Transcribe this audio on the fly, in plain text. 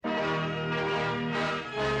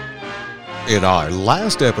In our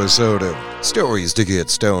last episode of Stories to Get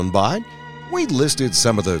Stoned By, we listed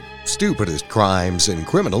some of the stupidest crimes and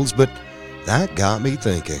criminals, but that got me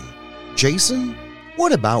thinking. Jason,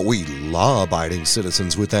 what about we law-abiding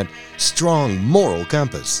citizens with that strong moral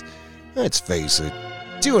compass? Let's face it,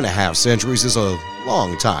 2.5 centuries is a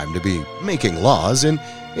long time to be making laws, and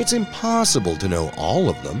it's impossible to know all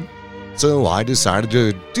of them. So I decided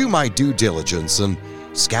to do my due diligence and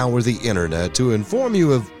scour the internet to inform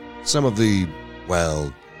you of some of the,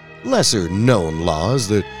 well, lesser-known laws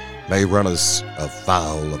that may run us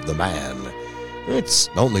afoul of the man. It's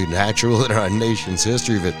only natural in our nation's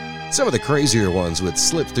history that some of the crazier ones would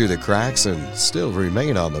slip through the cracks and still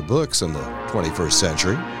remain on the books in the 21st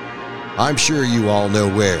century. I'm sure you all know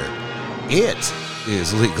where it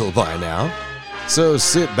is legal by now. So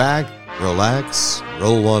sit back, relax,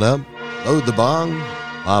 roll one up, load the bong,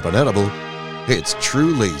 pop an edible. It's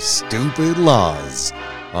truly stupid laws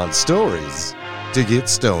on Stories to Get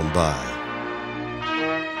Stoned By.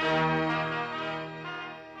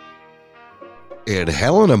 In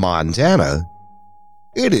Helena, Montana,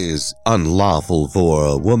 it is unlawful for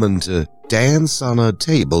a woman to dance on a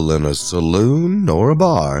table in a saloon or a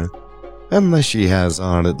bar unless she has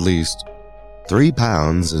on at least 3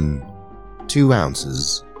 pounds and 2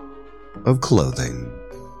 ounces of clothing.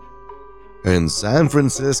 In San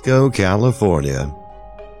Francisco, California,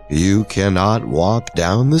 you cannot walk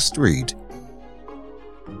down the street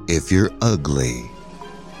if you're ugly.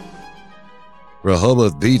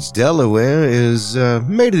 Rehoboth Beach, Delaware is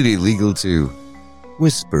made it illegal to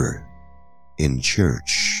whisper in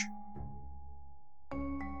church.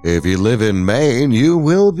 If you live in Maine, you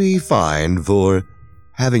will be fined for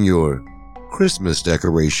having your Christmas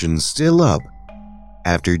decorations still up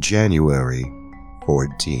after January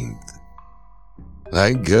 14th.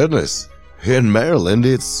 Thank goodness. In Maryland,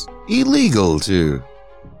 it's illegal to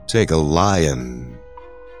take a lion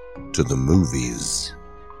to the movies.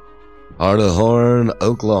 Hartahorn,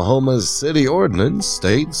 Oklahoma's city ordinance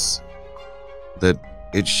states that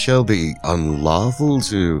it shall be unlawful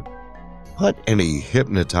to put any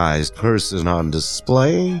hypnotized person on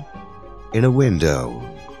display in a window.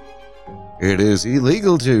 It is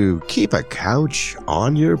illegal to keep a couch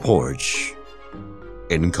on your porch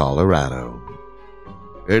in Colorado.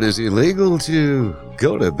 It is illegal to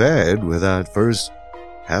go to bed without first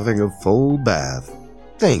having a full bath.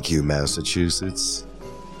 Thank you, Massachusetts.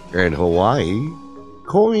 In Hawaii,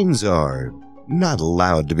 coins are not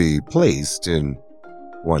allowed to be placed in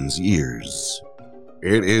one's ears.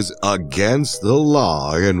 It is against the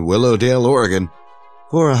law in Willowdale, Oregon,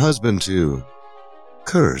 for a husband to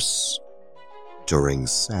curse during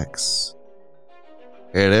sex.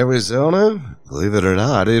 In Arizona, believe it or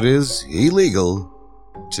not, it is illegal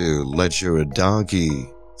to let your donkey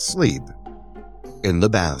sleep in the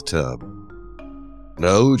bathtub.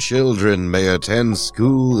 No children may attend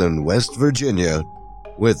school in West Virginia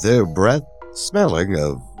with their breath smelling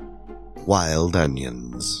of wild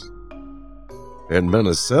onions. In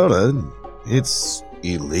Minnesota, it's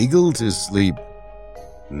illegal to sleep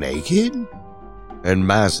naked. In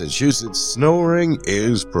Massachusetts, snoring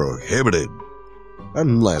is prohibited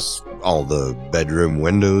unless all the bedroom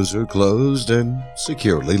windows are closed and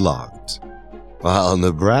securely locked. While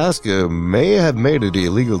Nebraska may have made it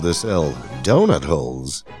illegal to sell donut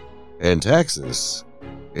holes, in Texas,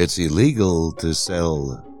 it's illegal to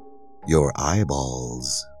sell your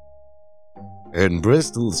eyeballs. In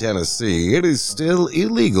Bristol, Tennessee, it is still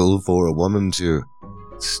illegal for a woman to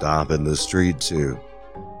stop in the street to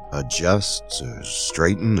adjust or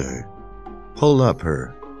straighten or pull up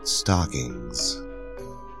her stockings.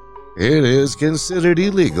 It is considered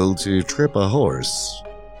illegal to trip a horse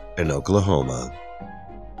in Oklahoma.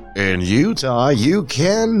 In Utah, you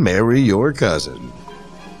can marry your cousin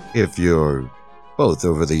if you're both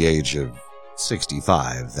over the age of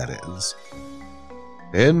 65, that is.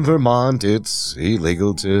 In Vermont, it's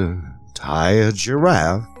illegal to tie a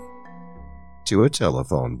giraffe to a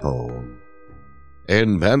telephone pole.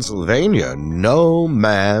 In Pennsylvania, no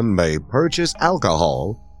man may purchase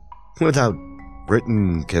alcohol without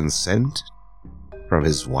written consent from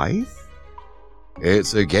his wife.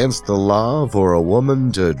 It's against the law for a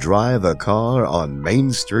woman to drive a car on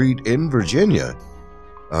Main Street in Virginia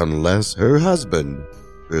unless her husband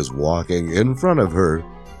is walking in front of her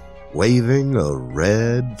waving a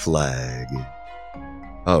red flag.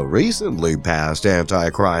 A recently passed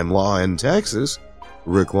anti-crime law in Texas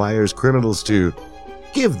requires criminals to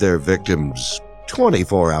give their victims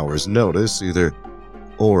 24 hours notice, either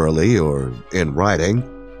orally or in writing,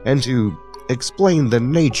 and to explain the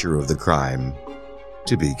nature of the crime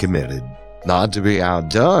to be committed. Not to be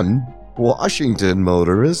outdone, Washington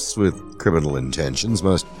motorists with criminal intentions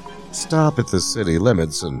must stop at the city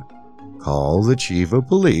limits and call the chief of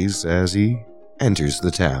police as he enters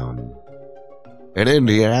the town. In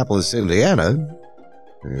Indianapolis, Indiana,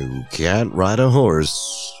 you can't ride a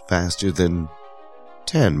horse faster than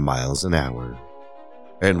 10 miles an hour.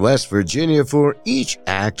 In West Virginia, for each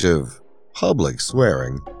act of public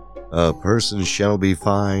swearing, a person shall be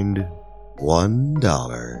fined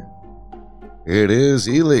 $1. It is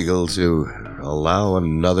illegal to allow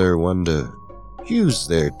another one to use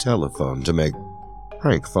their telephone to make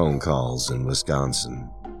prank phone calls in Wisconsin.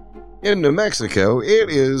 In New Mexico, it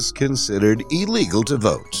is considered illegal to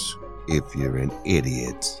vote if you're an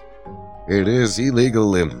idiot. It is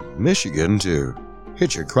illegal in Michigan to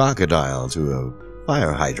hitch a crocodile to a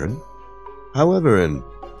fire hydrant. However, in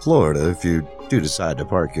Florida, if you do decide to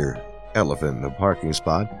park your elephant in a parking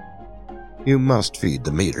spot, you must feed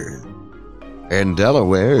the meter. In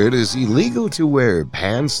Delaware, it is illegal to wear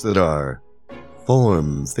pants that are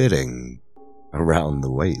form-fitting around the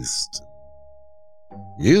waist.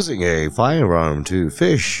 Using a firearm to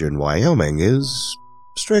fish in Wyoming is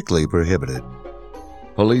strictly prohibited.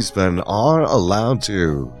 Policemen are allowed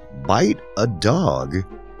to bite a dog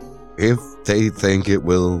if they think it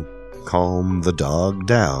will calm the dog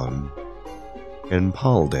down. In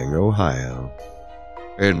Paulding, Ohio.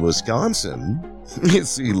 In Wisconsin,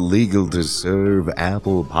 it's illegal to serve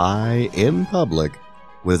apple pie in public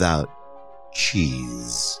without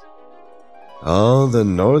cheese. Oh, the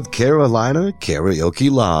North Carolina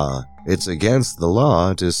karaoke law. It's against the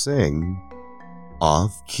law to sing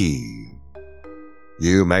off-key.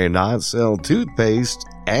 You may not sell toothpaste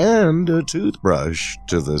and a toothbrush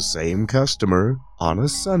to the same customer on a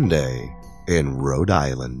Sunday in Rhode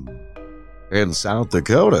Island. In South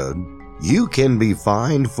Dakota, you can be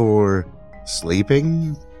fined for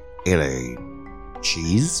sleeping in a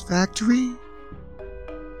cheese factory.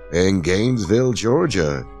 In Gainesville,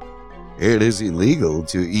 Georgia, it is illegal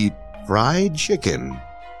to eat fried chicken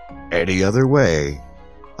any other way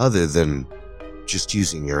other than just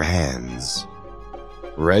using your hands.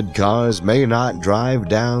 Red cars may not drive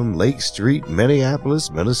down Lake Street,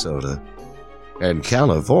 Minneapolis, Minnesota. In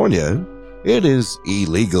California, it is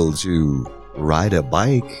illegal to ride a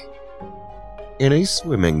bike in a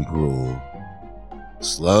swimming pool.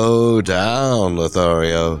 Slow down,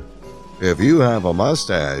 Lothario. If you have a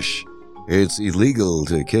mustache, it's illegal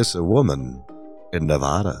to kiss a woman in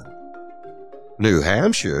Nevada. New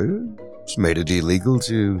Hampshire has made it illegal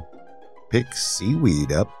to pick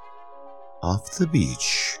seaweed up off the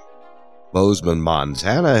beach. Bozeman,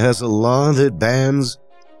 Montana has a law that bans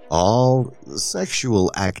all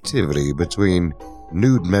sexual activity between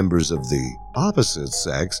nude members of the opposite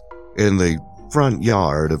sex in the front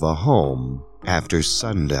yard of a home after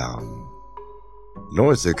sundown.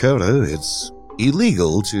 North Dakota, it's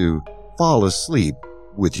illegal to fall asleep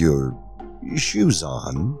with your shoes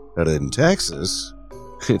on, and in Texas,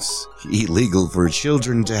 it's illegal for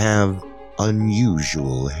children to have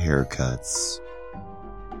unusual haircuts.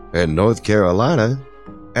 In North Carolina,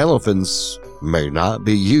 elephants may not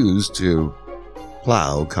be used to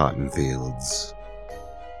plow cotton fields.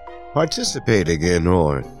 Participating in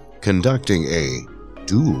or conducting a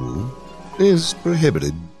duel is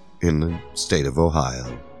prohibited in the state of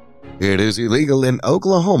Ohio. It is illegal in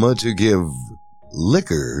Oklahoma to give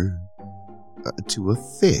liquor to a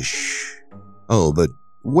fish. Oh, but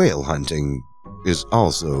whale hunting is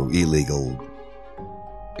also illegal.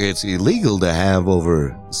 It's illegal to have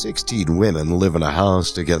over 16 women live in a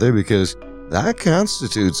house together because that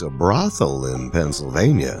constitutes a brothel in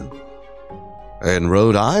Pennsylvania. In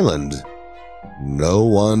Rhode Island, no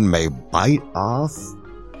one may bite off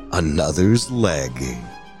another's leg.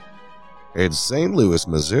 In St. Louis,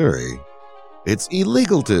 Missouri, it's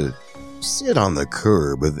illegal to sit on the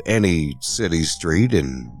curb of any city street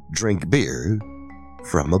and drink beer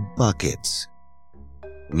from a bucket.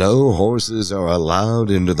 No horses are allowed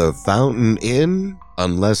into the Fountain Inn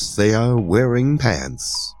unless they are wearing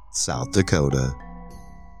pants, South Dakota.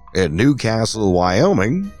 In Newcastle,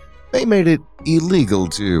 Wyoming, they made it illegal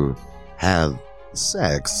to have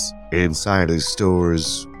sex inside a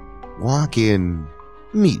store's walk-in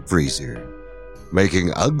meat freezer.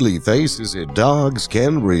 Making ugly faces at dogs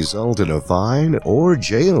can result in a fine or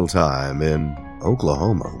jail time in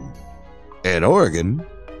Oklahoma. In Oregon,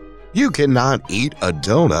 you cannot eat a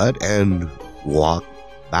donut and walk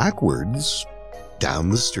backwards down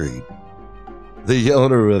the street. The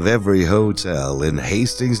owner of every hotel in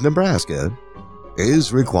Hastings, Nebraska,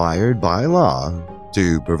 is required by law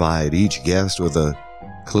to provide each guest with a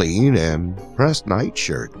clean and pressed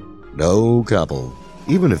nightshirt. No couple,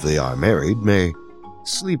 even if they are married, may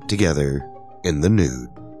sleep together in the nude.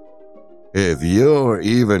 If you're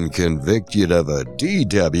even convicted of a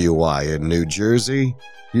DWI in New Jersey,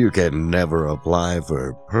 you can never apply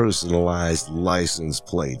for personalized license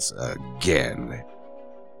plates again.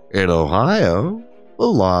 In Ohio, the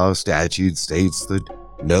law statute states that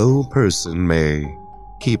no person may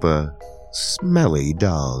keep a smelly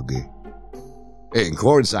dog. In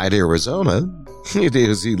Quartzsite, Arizona, it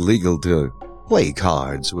is illegal to play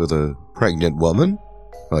cards with a pregnant woman,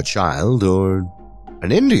 a child, or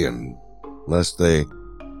an Indian, lest they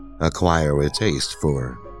acquire a taste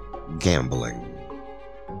for gambling.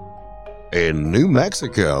 In New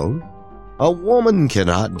Mexico, a woman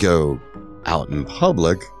cannot go out in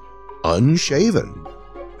public unshaven.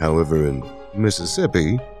 However, in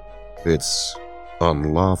Mississippi, it's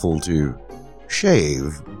unlawful to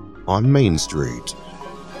shave on Main Street.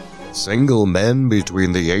 Single men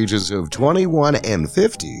between the ages of 21 and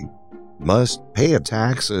 50 must pay a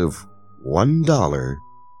tax of $1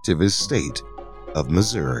 to the state of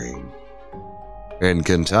Missouri. In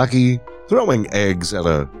Kentucky, throwing eggs at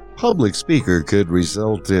a public speaker could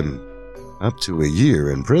result in up to a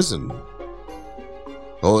year in prison.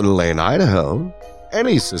 Coeur d'Alene, Idaho,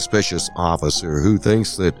 any suspicious officer who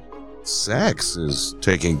thinks that sex is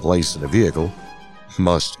taking place in a vehicle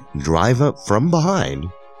must drive up from behind,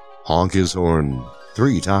 honk his horn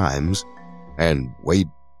 3 times, and wait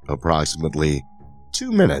approximately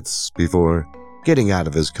 2 minutes before getting out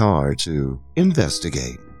of his car to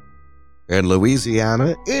investigate. In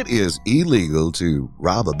Louisiana, it is illegal to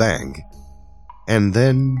rob a bank and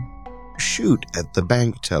then shoot at the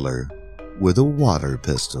bank teller with a water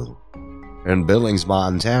pistol. In Billings,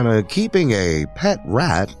 Montana, keeping a pet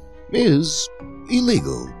rat is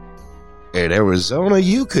illegal. In Arizona,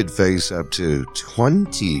 you could face up to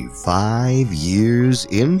 25 years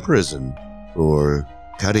in prison for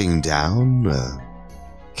cutting down a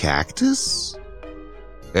cactus.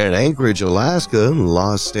 In Anchorage, Alaska,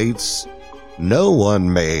 law states no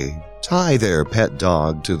one may tie their pet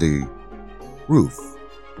dog to the roof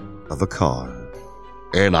of a car.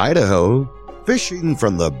 In Idaho, fishing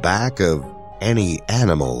from the back of any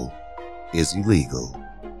animal is illegal.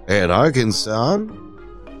 In Arkansas,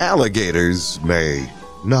 alligators may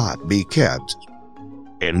not be kept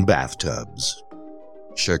in bathtubs.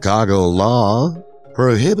 Chicago law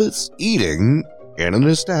prohibits eating in an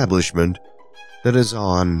establishment that is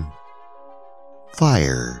on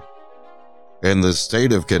fire. In the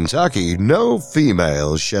state of Kentucky, no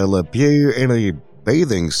female shall appear in a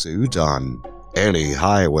bathing suit on any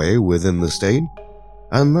highway within the state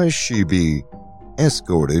unless she be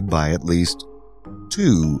escorted by at least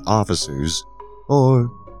 2 officers or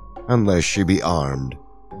unless she be armed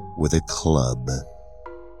with a club.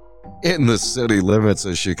 In the city limits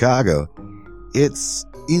of Chicago, it's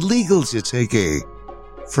illegal to take a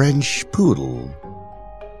French poodle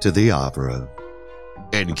to the opera.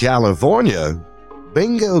 In California,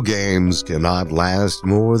 bingo games cannot last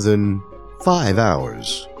more than 5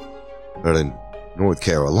 hours. But in North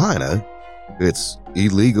Carolina, it's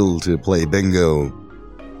illegal to play bingo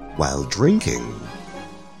while drinking.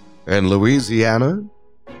 In Louisiana,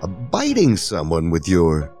 biting someone with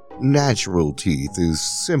your natural teeth is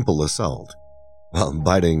simple assault, while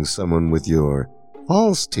biting someone with your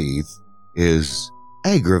false teeth is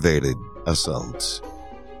aggravated assault.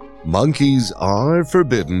 Monkeys are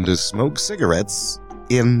forbidden to smoke cigarettes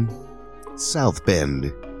in South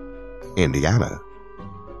Bend, Indiana.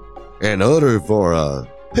 In order for a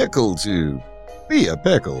pickle to be a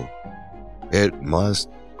pickle, it must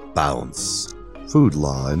bounce. Food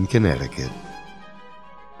law in Connecticut.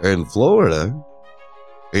 In Florida,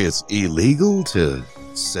 it's illegal to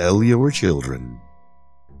sell your children.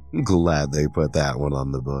 Glad they put that one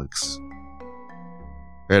on the books.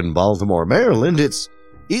 In Baltimore, Maryland, it's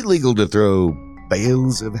illegal to throw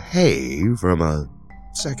bales of hay from a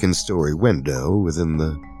second-story window within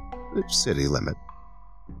the city limit.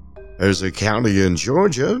 There's a county in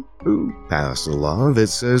Georgia who passed a law that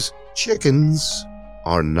says chickens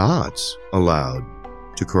are not allowed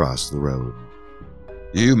to cross the road.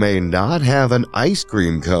 You may not have an ice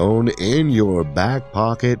cream cone in your back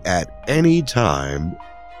pocket at any time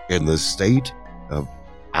in the state of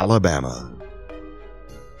Alabama.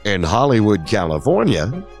 In Hollywood,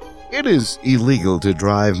 California, it is illegal to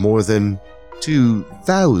drive more than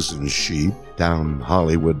 2,000 sheep down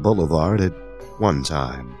Hollywood Boulevard at one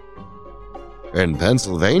time. In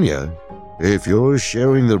Pennsylvania, if you're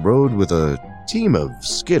sharing the road with a team of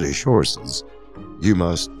skittish horses, you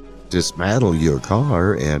must dismantle your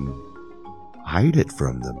car and hide it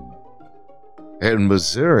from them. In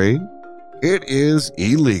Missouri, it is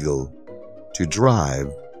illegal to drive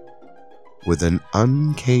with an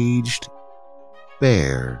uncaged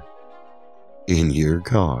bear in your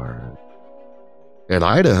car. In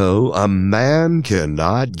Idaho, a man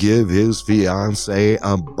cannot give his fiancée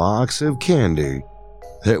a box of candy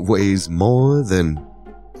that weighs more than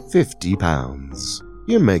 50 pounds.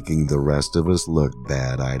 You're making the rest of us look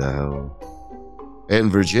bad, Idaho. In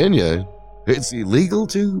Virginia, it's illegal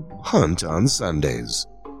to hunt on Sundays.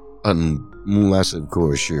 Unless, of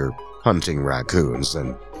course, you're hunting raccoons,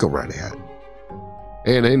 then go right ahead.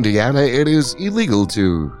 In Indiana, it is illegal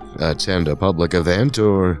to attend a public event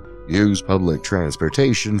or use public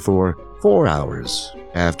transportation for 4 hours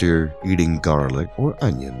after eating garlic or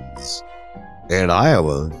onions. In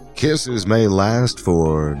Iowa, kisses may last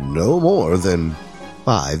for no more than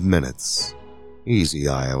 5 minutes. Easy,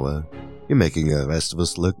 Iowa. You're making the rest of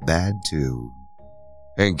us look bad, too.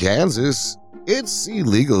 In Kansas, it's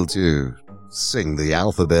illegal to sing the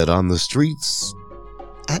alphabet on the streets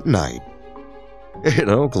at night. In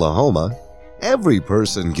Oklahoma, every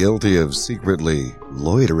person guilty of secretly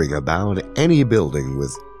loitering about any building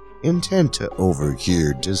with intent to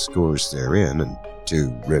overhear discourse therein and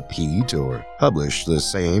to repeat or publish the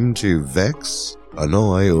same to vex,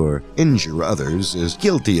 annoy, or injure others is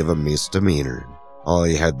guilty of a misdemeanor. All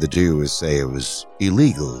you had to do was say it was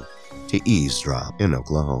illegal to eavesdrop in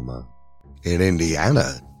Oklahoma. In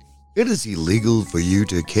Indiana, it is illegal for you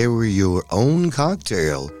to carry your own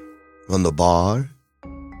cocktail from the bar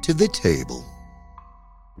to the table.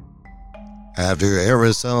 After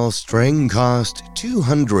aerosol string cost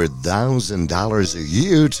 $200,000 a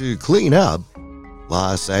year to clean up,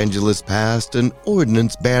 Los Angeles passed an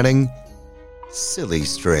ordinance banning silly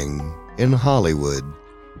string in Hollywood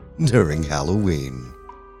during Halloween.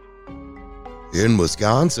 In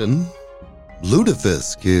Wisconsin,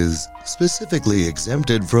 lutefisk is specifically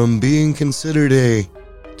exempted from being considered a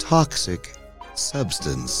toxic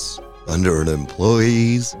substance under an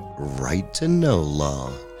employee's right to know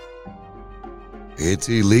law. It's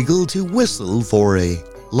illegal to whistle for a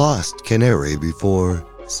lost canary before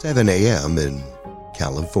 7 a.m. in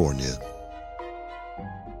California.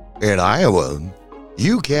 In Iowa,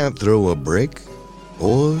 you can't throw a brick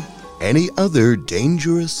or any other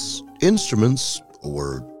dangerous instruments,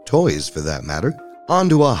 or toys for that matter,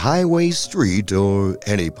 onto a highway, street, or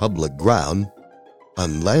any public ground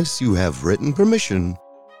unless you have written permission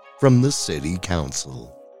from the city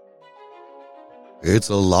council. It's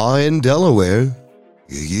a law in Delaware.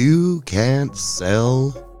 You can't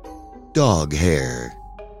sell dog hair.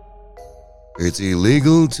 It's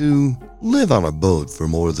illegal to live on a boat for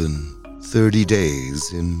more than 30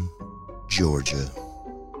 days in Georgia.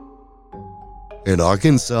 In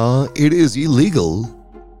Arkansas, it is illegal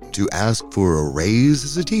to ask for a raise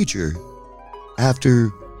as a teacher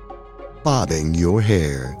after bobbing your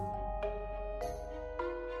hair.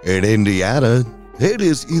 In Indiana, it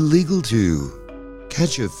is illegal to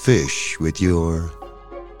catch a fish with your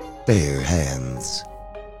bare hands.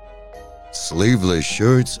 Sleeveless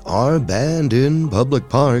shirts are banned in public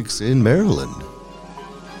parks in Maryland.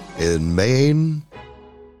 In Maine,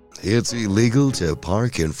 it's illegal to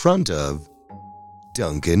park in front of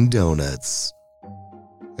Dunkin' Donuts.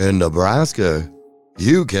 In Nebraska,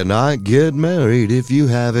 you cannot get married if you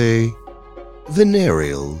have a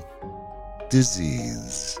venereal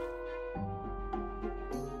disease.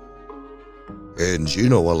 In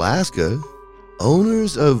Juneau, Alaska,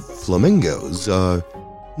 owners of flamingos are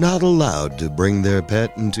not allowed to bring their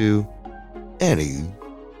pet into any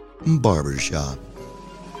barbershop.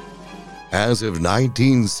 As of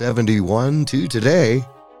 1971 to today,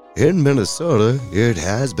 in Minnesota, it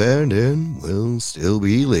has been and will still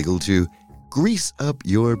be illegal to grease up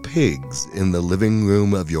your pigs in the living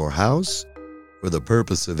room of your house for the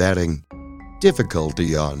purpose of adding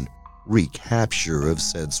difficulty on recapture of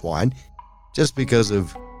said swine just because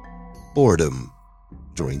of boredom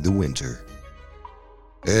during the winter.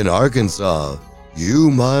 In Arkansas,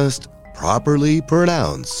 you must properly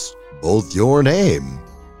pronounce both your name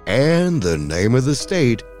and the name of the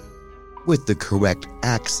state with the correct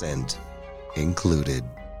accent included.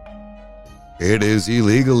 It is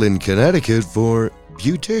illegal in Connecticut for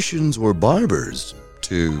beauticians or barbers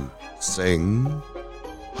to sing,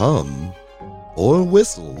 hum, or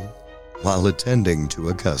whistle while attending to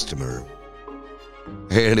a customer.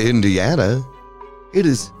 In Indiana, it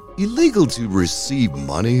is illegal to receive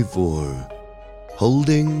money for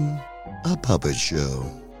holding a puppet show.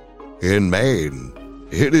 In Maine,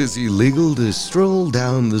 it is illegal to stroll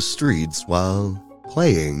down the streets while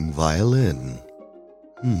playing violin.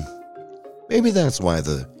 Maybe that's why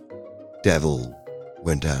the devil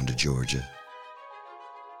went down to Georgia.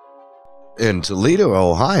 In Toledo,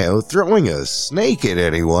 Ohio, throwing a snake at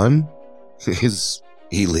anyone is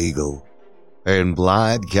illegal. In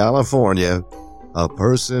Blythe, California, a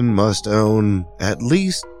person must own at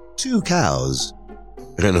least 2 cows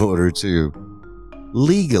in order to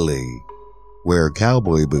legally wear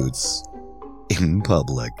cowboy boots in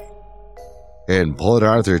public. In Port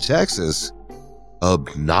Arthur, Texas,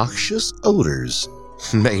 obnoxious odors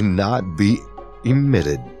may not be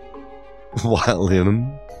emitted while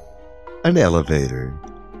in an elevator.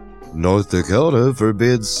 North Dakota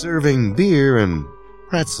forbids serving beer and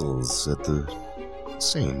pretzels at the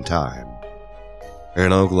same time.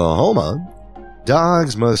 In Oklahoma,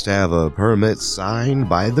 dogs must have a permit signed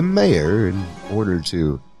by the mayor in order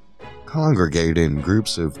to congregate in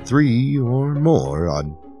groups of 3 or more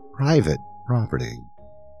on private property.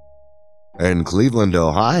 In Cleveland,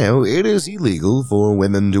 Ohio, it is illegal for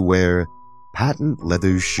women to wear patent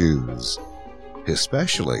leather shoes,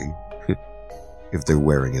 especially if they're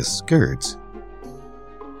wearing a skirt.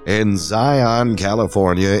 In Zion,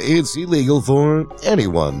 California, it's illegal for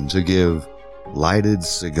anyone to give lighted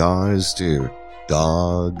cigars to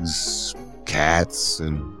dogs, cats,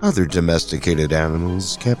 and other domesticated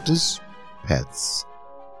animals kept as pets.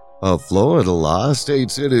 A Florida law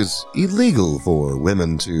states it is illegal for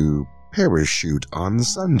women to parachute on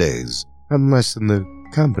Sundays unless in the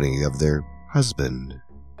company of their husband.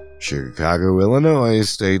 Chicago, Illinois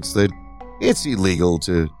states that it's illegal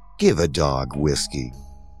to give a dog whiskey.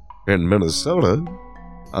 In Minnesota,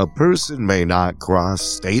 a person may not cross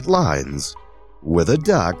state lines with a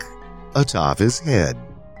duck atop his head.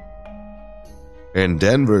 In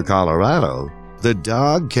Denver, Colorado, the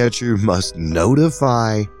dog catcher must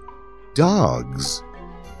notify dogs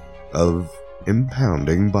of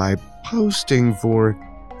impounding by posting for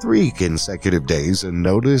 3 consecutive days a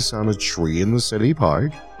notice on a tree in the city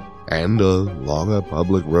park and along a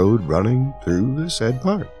public road running through the said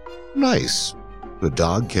park. Nice. The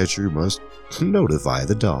dog catcher must notify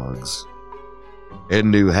the dogs.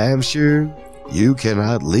 In New Hampshire, you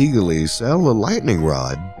cannot legally sell a lightning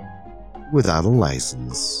rod without a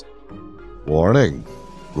license. Warning: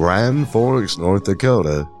 Grand Forks, North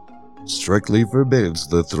Dakota strictly forbids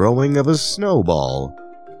the throwing of a snowball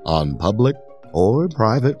on public or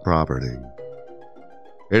private property.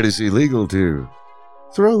 It is illegal to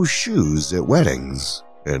throw shoes at weddings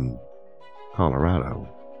in Colorado.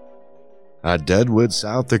 At Deadwood,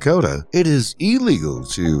 South Dakota, it is illegal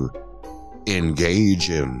to engage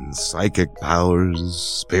in psychic powers,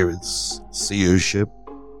 spirits, seership,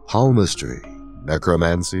 palmistry,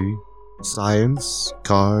 necromancy, science,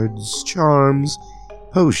 cards, charms,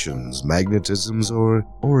 potions, magnetisms, or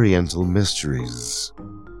oriental mysteries.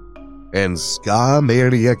 In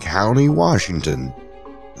Skamania County, Washington,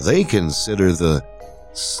 they consider the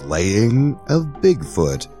slaying of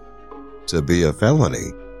Bigfoot to be a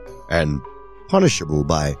felony and punishable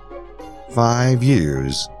by 5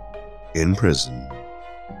 years in prison.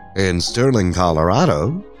 In Sterling,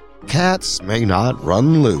 Colorado, cats may not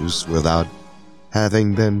run loose without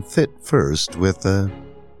having been fit first with a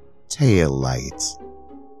tail light.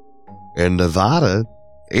 In Nevada,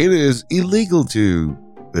 it is illegal to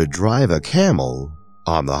drive a camel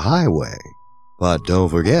on the highway. But don't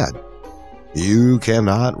forget, you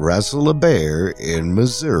cannot wrestle a bear in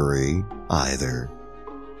Missouri either.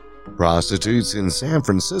 Prostitutes in San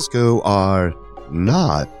Francisco are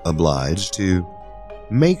not obliged to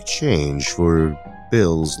make change for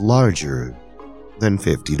bills larger than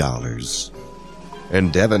 $50. In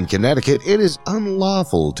Devon, Connecticut, it is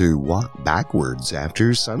unlawful to walk backwards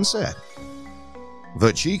after sunset.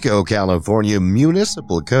 The Chico, California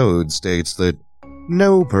Municipal Code states that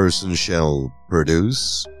no person shall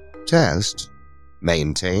produce, test,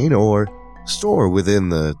 maintain, or store within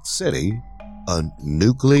the city a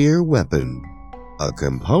nuclear weapon, a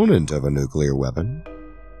component of a nuclear weapon,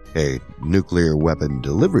 a nuclear weapon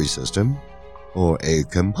delivery system, or a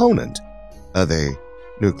component of a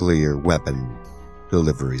nuclear weapon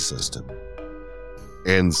delivery system.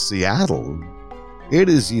 In Seattle, it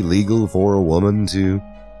is illegal for a woman to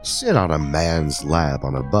sit on a man's lap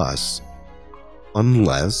on a bus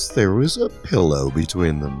unless there is a pillow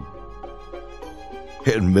between them.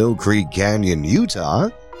 In Mill Creek Canyon, Utah,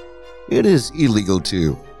 it is illegal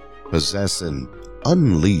to possess an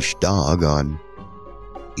unleashed dog on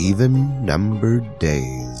even-numbered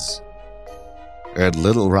days. At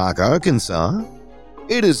Little Rock, Arkansas,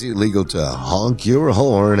 it is illegal to honk your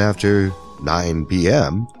horn after 9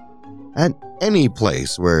 p.m. at any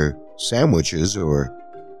place where sandwiches or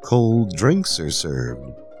cold drinks are served.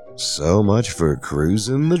 So much for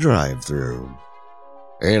cruising the drive-thru.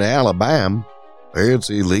 In Alabama, it's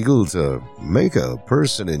illegal to make a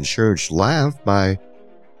person in church laugh by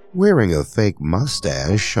wearing a fake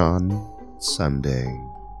mustache on Sunday.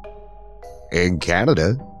 In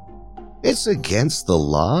Canada, it's against the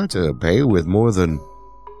law to pay with more than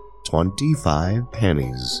 25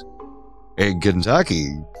 pennies. In Kentucky,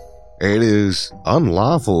 it is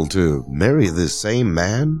unlawful to marry the same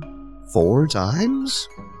man 4 times.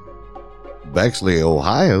 Bexley,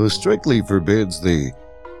 Ohio strictly forbids the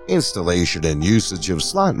installation and usage of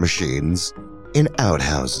slot machines in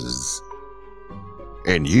outhouses.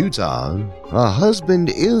 In Utah, a husband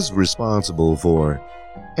is responsible for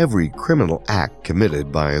every criminal act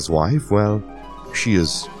committed by his wife while she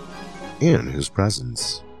is in his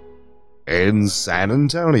presence. In San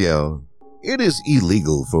Antonio, it is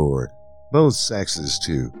illegal for both sexes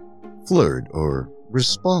to flirt or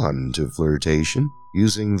respond to flirtation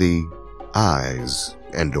using the eyes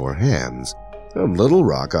and/or hands. In Little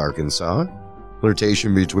Rock, Arkansas,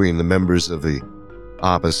 flirtation between the members of the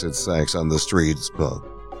opposite sex on the streets, well,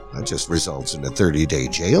 that just results in a 30-day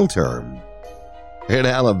jail term. In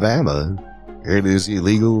Alabama, it is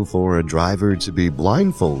illegal for a driver to be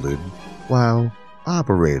blindfolded while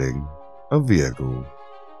operating a vehicle.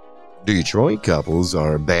 Detroit couples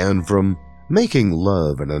are banned from making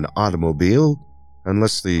love in an automobile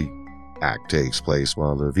unless the act takes place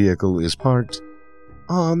while the vehicle is parked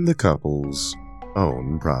on the couple's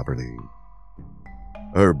own property.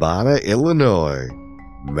 Urbana, Illinois,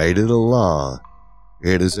 made it a law.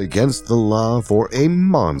 It is against the law for a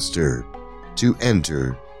monster to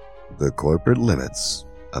enter the corporate limits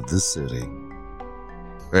of the city.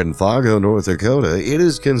 In Fargo, North Dakota, it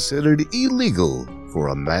is considered illegal for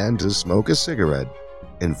a man to smoke a cigarette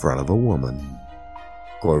in front of a woman.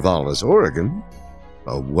 Corvallis, Oregon,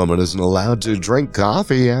 a woman isn't allowed to drink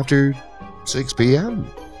coffee after 6 p.m.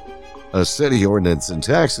 A city ordinance in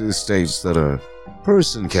Texas states that a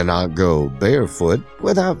person cannot go barefoot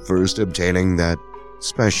without first obtaining that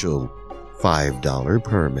special $5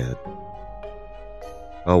 permit.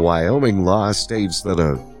 A Wyoming law states that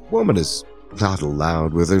a woman is not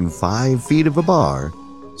allowed within 5 feet of a bar,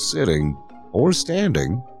 sitting or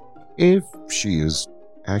standing, if she is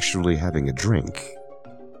actually having a drink.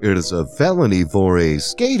 It is a felony for a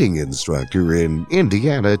skating instructor in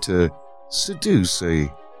Indiana to seduce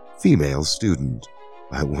a female student.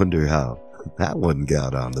 I wonder how that one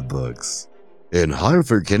got on the books. In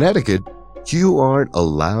Hartford, Connecticut, you aren't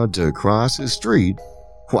allowed to cross a street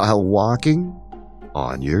while walking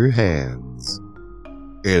on your hands.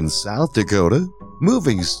 In South Dakota,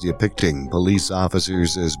 movies depicting police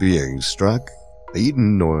officers as being struck,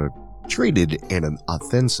 beaten, or treated in an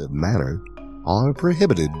offensive manner are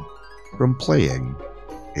prohibited from playing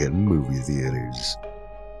in movie theaters.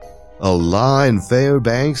 A law in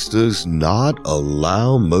Fairbanks does not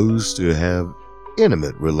allow moose to have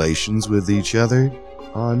intimate relations with each other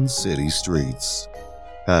on city streets.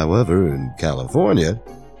 However, in California,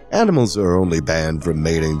 animals are only banned from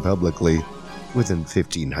mating publicly within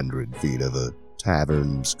 1,500 feet of a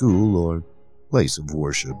tavern, school, or place of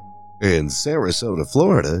worship. In Sarasota,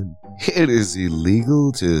 Florida, it is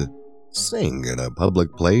illegal to sing in a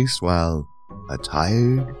public place while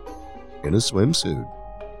attired in a swimsuit.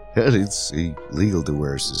 And it's illegal to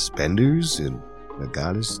wear suspenders in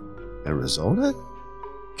Nogales, Arizona.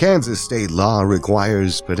 Kansas state law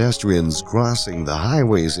requires pedestrians crossing the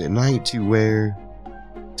highways at night to wear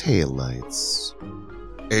taillights.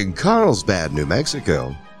 In Carlsbad, New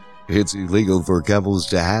Mexico, it's illegal for couples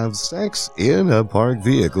to have sex in a parked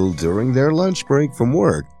vehicle during their lunch break from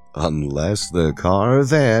work, unless the car or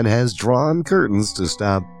van has drawn curtains to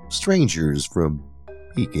stop strangers from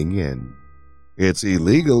peeking in. It's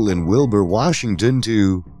illegal in Wilbur, Washington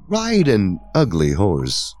to ride an ugly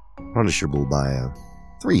horse, punishable by a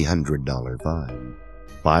 $300 fine.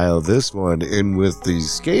 File this one in with the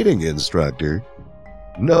skating instructor.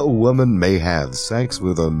 No woman may have sex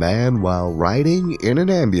with a man while riding in an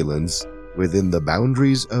ambulance within the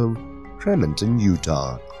boundaries of Tremonton,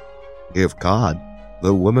 Utah. If caught,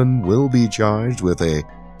 the woman will be charged with a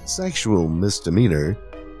sexual misdemeanor,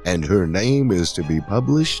 and her name is to be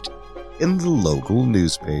published in the local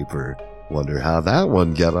newspaper. Wonder how that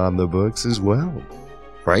one got on the books as well.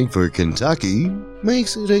 Frankfort, Kentucky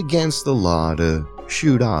makes it against the law to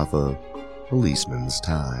shoot off a policeman's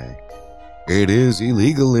tie. It is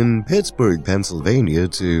illegal in Pittsburgh, Pennsylvania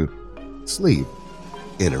to sleep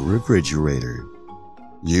in a refrigerator.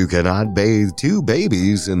 You cannot bathe 2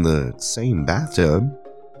 babies in the same bathtub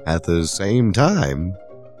at the same time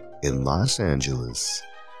in Los Angeles.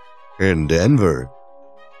 In Denver,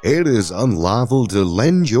 it is unlawful to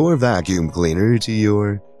lend your vacuum cleaner to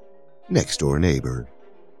your next-door neighbor.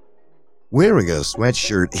 Wearing a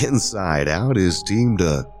sweatshirt inside out is deemed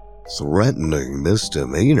a threatening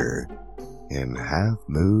misdemeanor in Half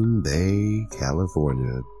Moon Bay,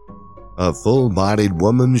 California. A full-bodied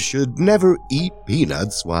woman should never eat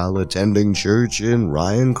peanuts while attending church in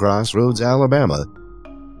Ryan Crossroads, Alabama.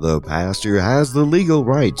 The pastor has the legal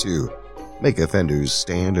right to make offenders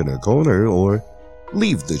stand in a corner or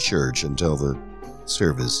leave the church until the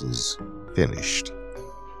service is finished.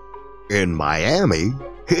 In Miami,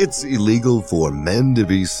 it's illegal for men to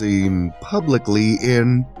be seen publicly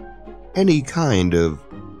in any kind of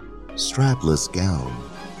strapless gown.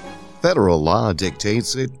 Federal law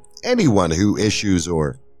dictates that anyone who issues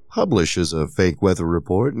or publishes a fake weather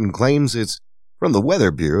report and claims it's from the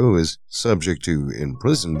Weather Bureau is subject to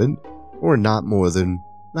imprisonment or not more than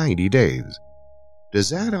 90 days. Does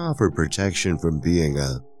that offer protection from being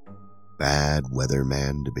a bad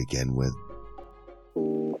weatherman to begin with?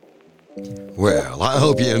 Well, I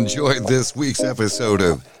hope you enjoyed this week's episode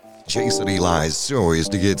of Jason Eli's Stories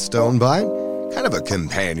to Get Stoned By. Kind of a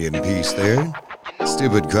companion piece there.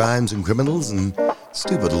 Stupid crimes and criminals and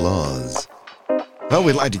stupid laws. Well,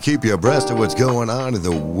 we'd like to keep you abreast of what's going on in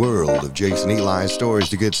the world of Jason Eli's Stories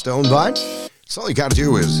to Get Stoned By. So all you gotta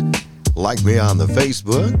do is like me on the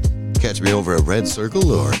Facebook, catch me over at Red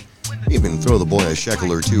Circle, or even throw the boy a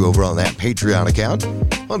shekel or two over on that Patreon account.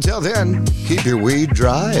 Until then, keep your weed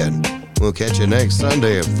dry, and we'll catch you next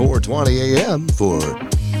Sunday at 4:20 a.m. for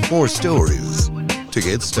more stories to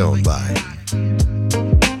get stoned by.